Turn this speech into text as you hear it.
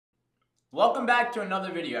Welcome back to another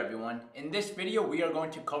video, everyone. In this video, we are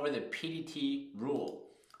going to cover the PDT rule.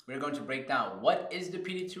 We're going to break down what is the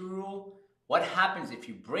PDT rule, what happens if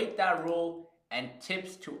you break that rule, and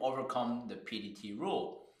tips to overcome the PDT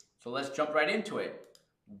rule. So let's jump right into it.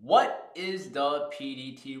 What is the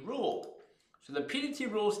PDT rule? So the PDT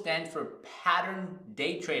rule stands for Pattern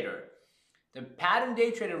Day Trader. The Pattern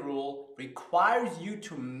Day Trader rule requires you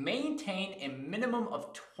to maintain a minimum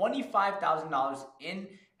of $25,000 in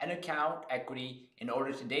an account equity in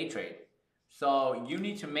order to day trade. So you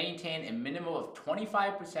need to maintain a minimum of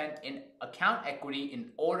 25% in account equity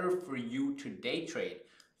in order for you to day trade.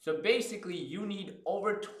 So basically you need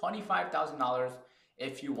over $25,000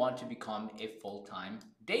 if you want to become a full-time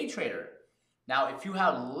day trader. Now, if you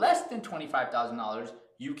have less than $25,000,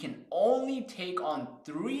 you can only take on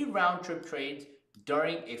 3 round-trip trades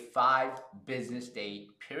during a 5-business day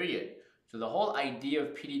period. So the whole idea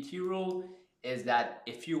of PDT rule is that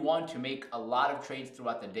if you want to make a lot of trades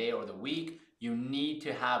throughout the day or the week, you need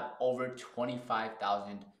to have over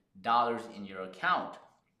 $25,000 in your account.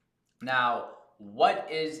 Now, what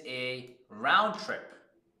is a round trip,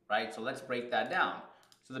 right? So let's break that down.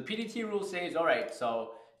 So the PDT rule says, all right,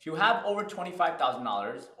 so if you have over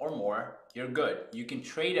 $25,000 or more, you're good. You can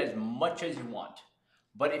trade as much as you want.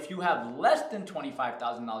 But if you have less than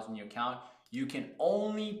 $25,000 in your account, you can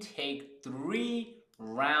only take 3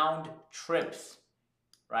 round trips,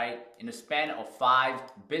 right, in a span of 5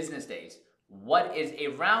 business days. What is a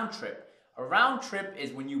round trip? A round trip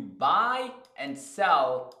is when you buy and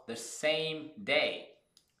sell the same day.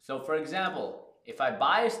 So for example, if I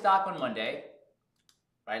buy a stock on Monday,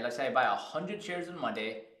 right, let's say I buy 100 shares on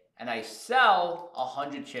Monday and I sell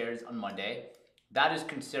 100 shares on Monday, that is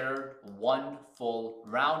considered one full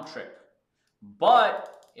round trip.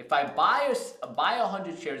 But if I buy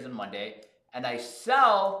 100 shares on Monday and I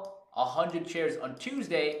sell 100 shares on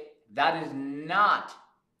Tuesday, that is not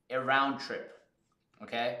a round trip,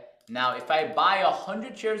 okay? Now, if I buy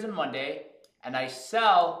 100 shares on Monday and I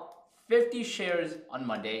sell 50 shares on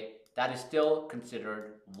Monday, that is still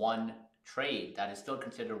considered one trade. That is still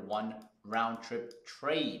considered one round trip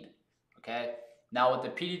trade, okay? Now, what the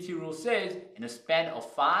PDT rule says, in a span of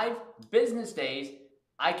 5 business days,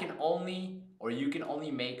 I can only, or you can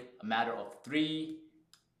only make a matter of 3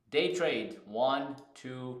 day trades, 1,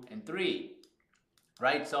 2, and 3,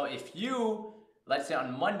 right? So if you, let's say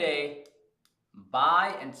on Monday,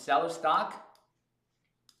 buy and sell a stock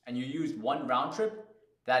and you use 1 round trip,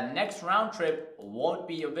 that next round trip won't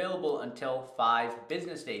be available until 5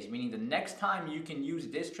 business days, meaning the next time you can use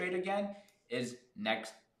this trade again is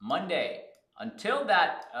next Monday. Until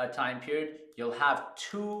that time period, you'll have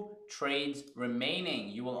 2 trades remaining.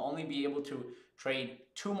 You will only be able to trade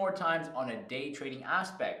 2 more times on a day trading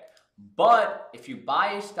aspect. But if you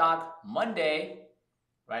buy a stock Monday,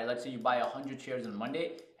 right, let's say you buy 100 shares on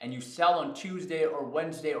Monday and you sell on Tuesday or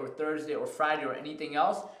Wednesday or Thursday or Friday or anything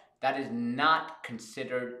else, that is not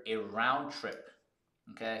considered a round trip,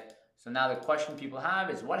 okay? So now the question people have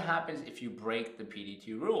is, what happens if you break the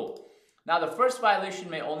PDT rule? Now, the first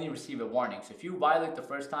violation may only receive a warning. So if you violate the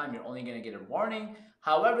first time, you're only going to get a warning.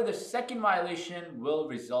 However, the second violation will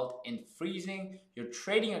result in freezing your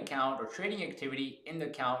trading account or trading activity in the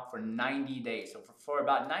account for 90 days. So for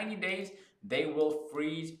about 90 days, they will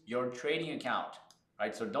freeze your trading account,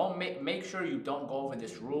 right? So don't make sure you don't go over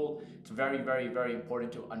this rule. It's very, very, very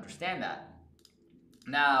important to understand that.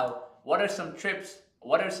 Now, what are some tips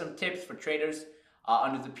for traders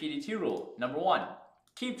under the PDT rule? Number 1,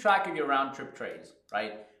 keep track of your round trip trades,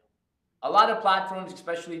 right? A lot of platforms,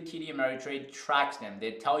 especially TD Ameritrade, tracks them.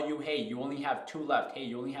 They tell you, hey, you only have 2 left. Hey,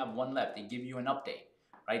 you only have 1 left. They give you an update,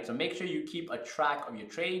 right? So make sure you keep a track of your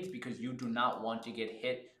trades because you do not want to get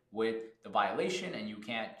hit with the violation and you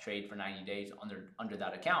can't trade for 90 days under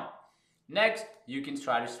that account. Next, you can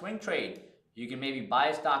try to swing trade. You can maybe buy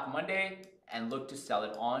a stock Monday and look to sell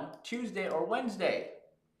it on Tuesday or Wednesday.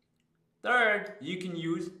 Third, you can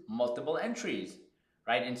use multiple entries,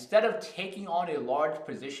 right? Instead of taking on a large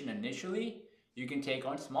position initially, you can take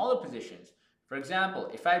on smaller positions. For example,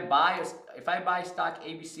 if I buy stock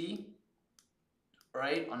ABC,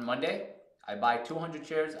 right, on Monday, I buy 200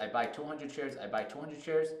 shares, I buy 200 shares, I buy 200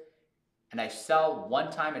 shares, and I sell 1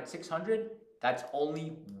 time at 600, that's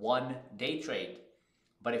only 1 day trade.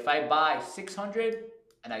 But if I buy 600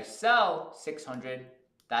 and I sell 600,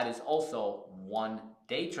 that is also 1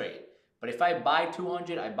 day trade. But if I buy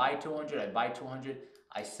 200, I buy 200, I buy 200,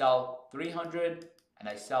 I sell 300, and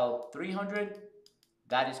I sell 300,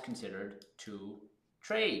 that is considered 2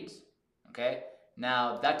 trades, okay?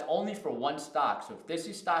 Now, that's only for 1 stock. So if this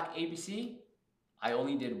is stock ABC, I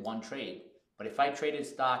only did 1 trade. But if I traded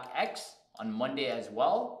stock X on Monday as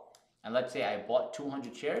well, and let's say I bought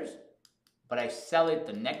 200 shares, but I sell it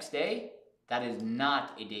the next day, that is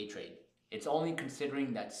not a day trade. It's only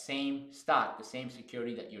considering that same stock, the same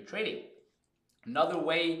security that you're trading. Another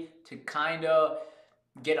way to kind of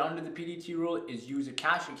get under the PDT rule is use a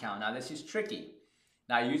cash account. Now this is tricky.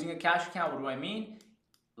 Now using a cash account, what do I mean?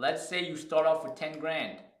 Let's say you start off with 10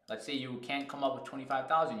 grand. Let's say you can't come up with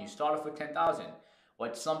 25,000. You start off with 10,000.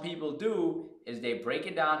 What some people do is they break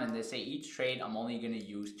it down and they say each trade I'm only going to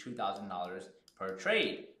use $2,000 per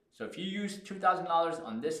trade. So if you use $2,000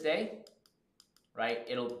 on this day, right,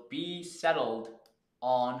 it'll be settled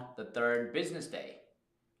on the third business day,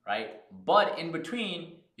 right? But in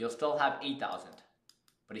between, you'll still have 8,000.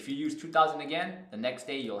 But if you use 2,000 again, the next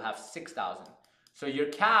day you'll have 6,000. So your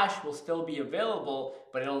cash will still be available,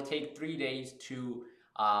 but it'll take 3 days to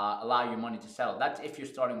allow your money to settle. That's if you're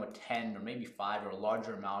starting with 10 or maybe 5 or a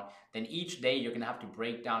larger amount. Then each day you're gonna have to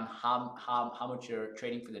break down how much you're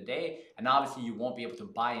trading for the day. And obviously you won't be able to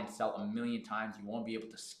buy and sell a million times. You won't be able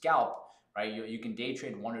to scalp, right? You can day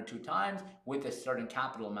trade 1 or 2 times with a certain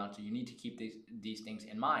capital amount. So you need to keep these things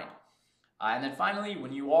in mind. And then finally,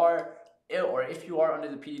 when you are, or if you are under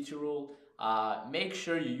the PDT rule, make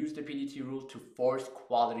sure you use the PDT rule to force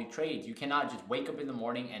quality trades. You cannot just wake up in the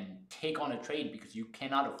morning and take on a trade, because you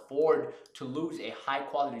cannot afford to lose a high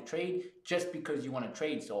quality trade just because you want to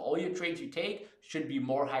trade. So all your trades you take should be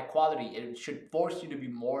more high quality. It should force you to be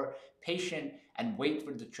more patient and wait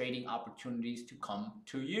for the trading opportunities to come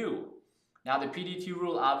to you. Now the PDT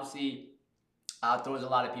rule obviously throws a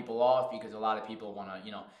lot of people off, because a lot of people want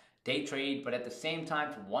to, day trade, but at the same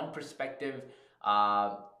time, from one perspective,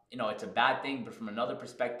 it's a bad thing, but from another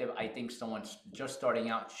perspective, I think someone just starting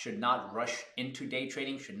out should not rush into day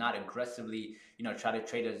trading, should not aggressively, try to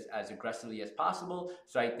trade as aggressively as possible.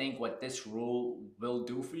 So I think what this rule will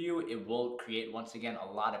do for you, it will create, once again, a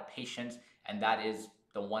lot of patience, and that is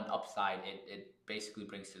the one upside it basically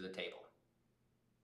brings to the table.